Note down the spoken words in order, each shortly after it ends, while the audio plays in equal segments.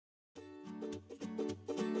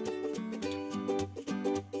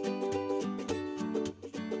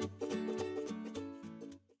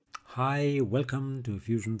Hi, welcome to a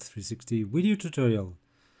Fusion 360 video tutorial,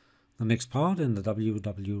 the next part in the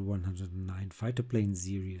WW-109 fighter plane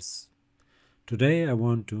series. Today I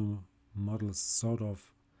want to model sort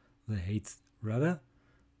of the 8th rudder,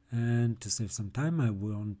 and to save some time I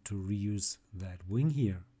want to reuse that wing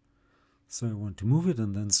here. So I want to move it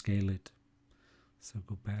and then scale it. So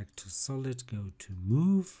go back to Solid, go to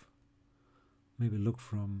Move, maybe look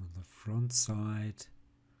from the front side.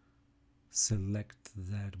 Select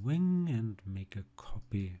that wing and make a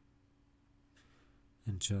copy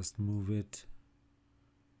and just move it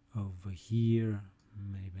over here,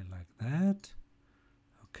 maybe like that.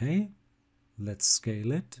 Okay, let's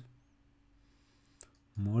scale it.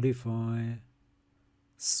 Modify,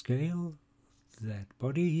 scale that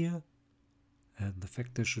body here, and the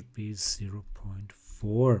factor should be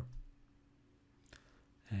 0.4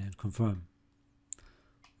 and confirm.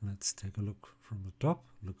 Let's take a look from the top.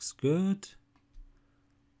 Looks good.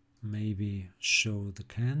 Maybe show the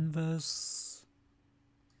canvas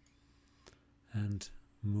and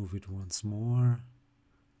move it once more.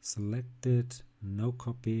 Select it, no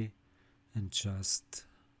copy, and just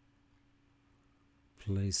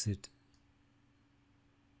place it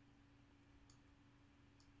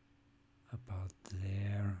about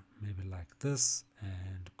there, maybe like this,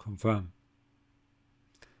 and confirm.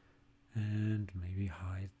 And maybe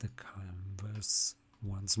hide the canvas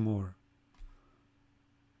once more.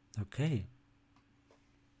 Okay,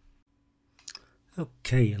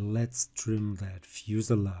 let's trim that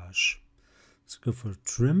fuselage. So go for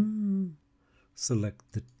trim,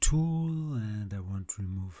 select the tool, and I want to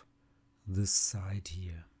remove this side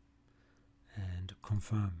here and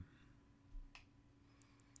confirm.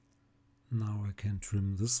 Now I can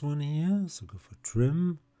trim this one here, so go for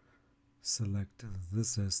trim. Select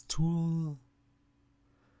this as tool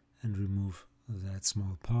and remove that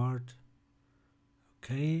small part.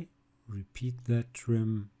 Okay, repeat that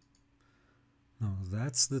trim. Now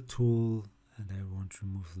that's the tool and I want to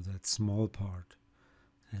remove that small part.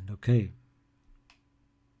 And okay.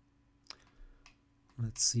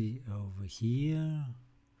 Let's see over here.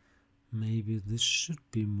 Maybe this should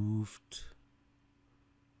be moved.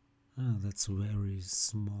 That's very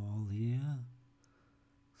small here.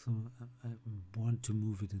 So I want to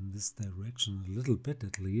move it in this direction a little bit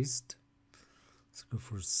at least. So go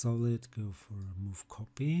for solid, go for move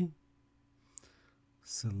copy,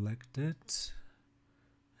 select it,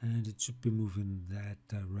 and it should be moving that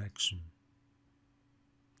direction.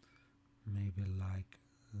 Maybe like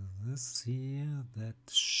this here, that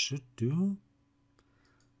should do.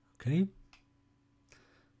 Okay,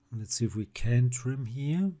 let's see if we can trim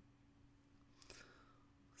here.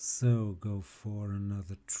 So go for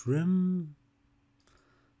another trim.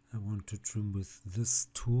 I want to trim with this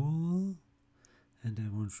tool and I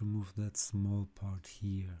want to remove that small part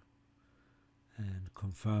here and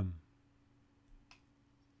confirm.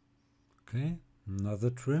 Okay, another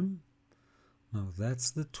trim. Now that's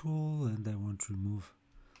the tool and I want to remove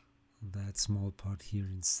that small part here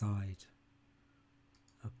inside.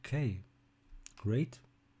 Okay, great.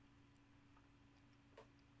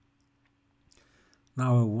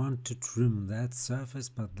 Now I want to trim that surface,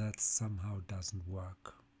 but that somehow doesn't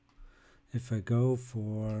work. If I go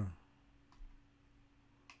for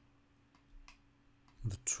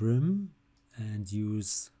the trim and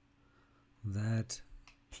use that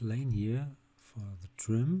plane here for the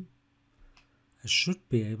trim, I should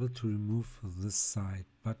be able to remove this side,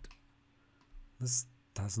 but this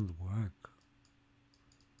doesn't work.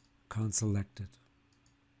 Can't select it.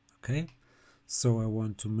 Okay, so I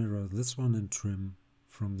want to mirror this one and trim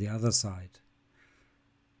from the other side.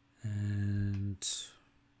 And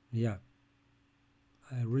yeah,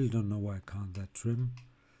 I really don't know why I can't that trim.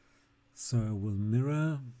 So I will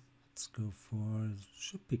mirror. Let's go for,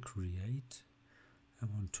 should be create. I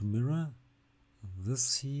want to mirror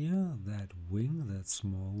this here, that wing, that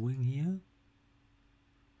small wing here.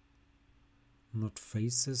 Not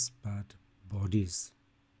faces, but bodies.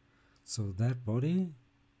 So that body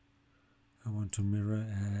I want to mirror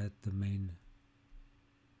at the main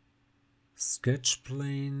sketch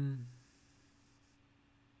plane,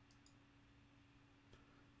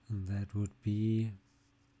 and that would be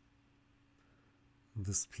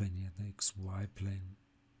this plane here, the XY plane.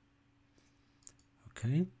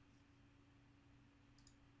 Okay,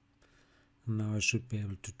 and now I should be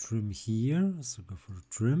able to trim here, so go for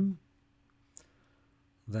trim.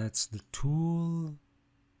 That's the tool,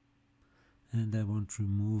 and I want to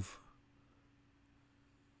remove.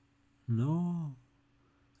 No,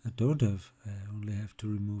 I don't have, I only have to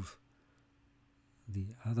remove the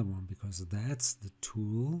other one because that's the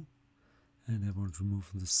tool and I want to remove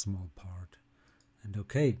the small part. And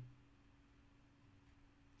okay,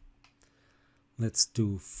 Let's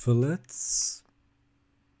do fillets.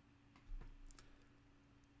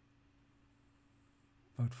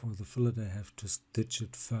 But for the fillet I have to stitch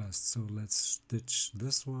it first. So let's stitch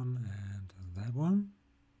this one and that one.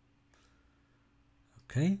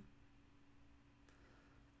 Okay.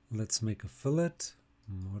 Let's make a fillet.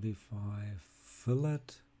 Modify fillet.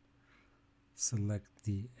 Select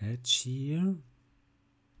the edge here.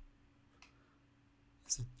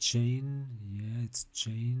 Is it chain? Yeah, it's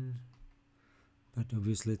chain. But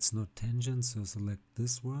obviously it's not tangent, so select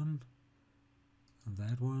this one,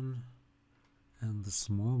 that one, and the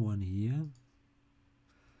small one here.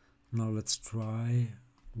 Now let's try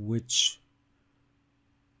which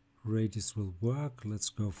radius will work. Let's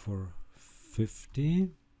go for 50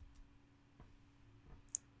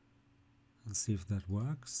 and see if that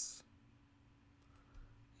works.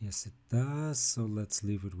 Yes, it does, so let's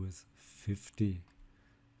leave it with 50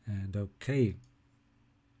 and OK.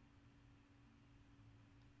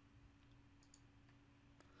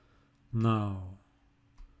 Now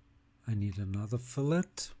I need another fillet.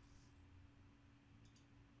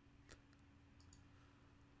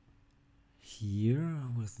 Here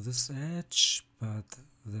with this edge, but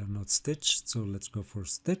they're not stitched, so let's go for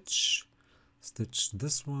stitch. Stitch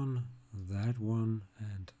this one, that one,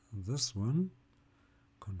 and this one.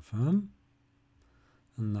 Confirm.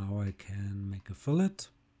 And now I can make a fillet.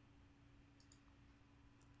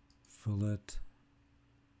 Fillet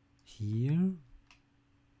here.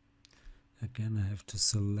 Again, I have to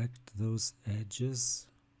select those edges.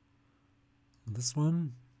 This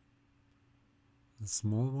one, the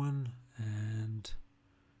small one, and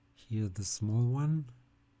here the small one.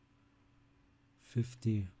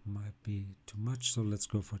 50 might be too much, so let's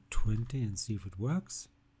go for 20 and see if it works.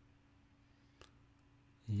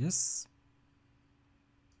 Yes.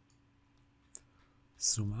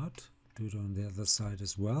 Zoom out, do it on the other side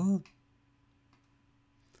as well.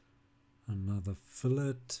 Another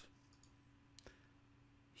fillet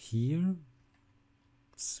here,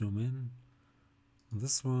 zoom in,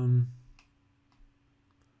 this one,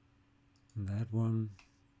 that one,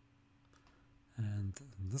 and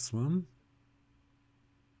this one.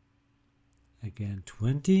 Again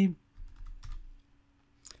 20,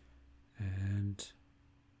 and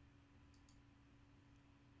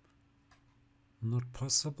not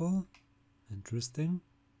possible. Interesting.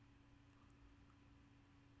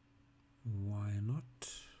 Why not?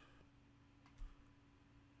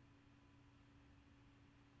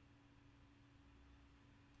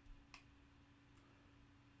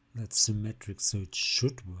 That's symmetric, so it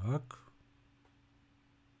should work.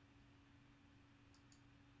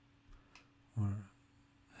 Or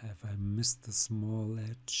have I missed the small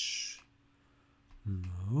edge?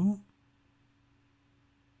 No.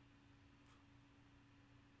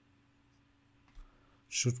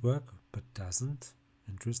 Should work, but doesn't.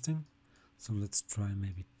 Interesting. So let's try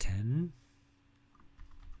maybe 10.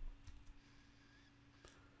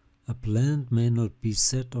 A blend may not be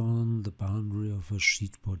set on the boundary of a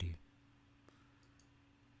sheet body.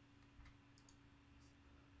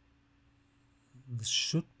 This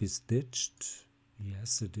should be stitched.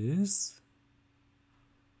 Yes, it is.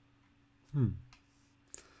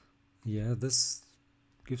 Yeah, this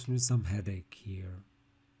gives me some headache here.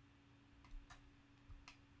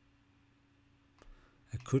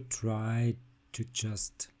 I could try to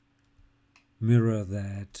just mirror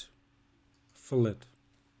that fillet.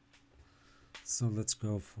 So let's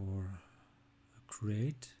go for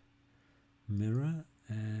create, mirror,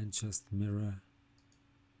 and just mirror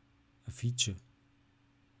a feature.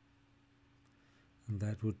 And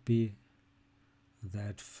that would be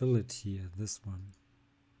that fillet here, this one.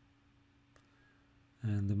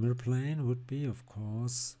 And the mirror plane would be, of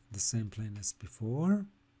course, the same plane as before.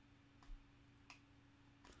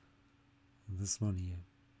 This one here.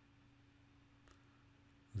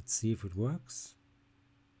 Let's see if it works.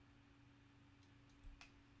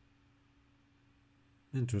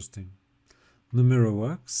 Interesting. The mirror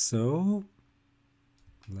works, so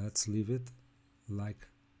let's leave it like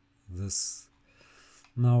this.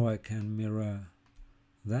 Now I can mirror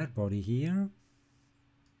that body here.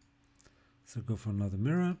 So go for another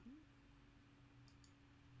mirror.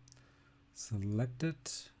 Select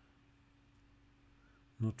it.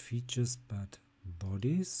 Not features, but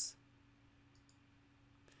bodies.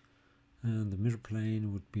 And the mirror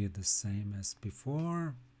plane would be the same as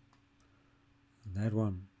before. That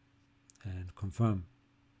one, and confirm.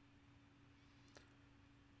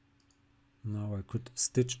 Now I could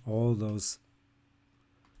stitch all those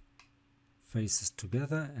faces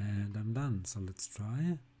together and I'm done. So let's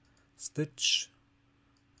try. Stitch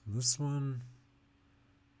this one,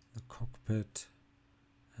 the cockpit,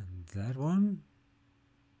 and that one.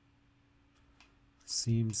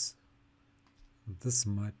 seems this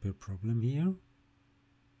might be a problem here.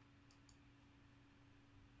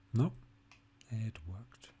 No, it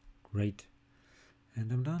worked. Great.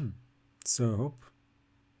 And I'm done. So I hope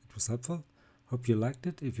it was helpful. Hope you liked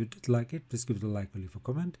it. If you did like it, please give it a like or leave a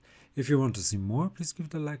comment. If you want to see more, please give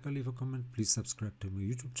it a like or leave a comment. Please subscribe to my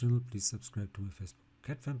YouTube channel. Please subscribe to my Facebook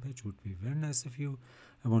Cat fan page. Would be very nice of you.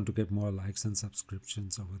 I want to get more likes and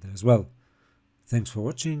subscriptions over there as well. Thanks for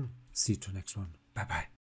watching. See you to the next one. Bye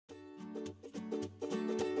bye.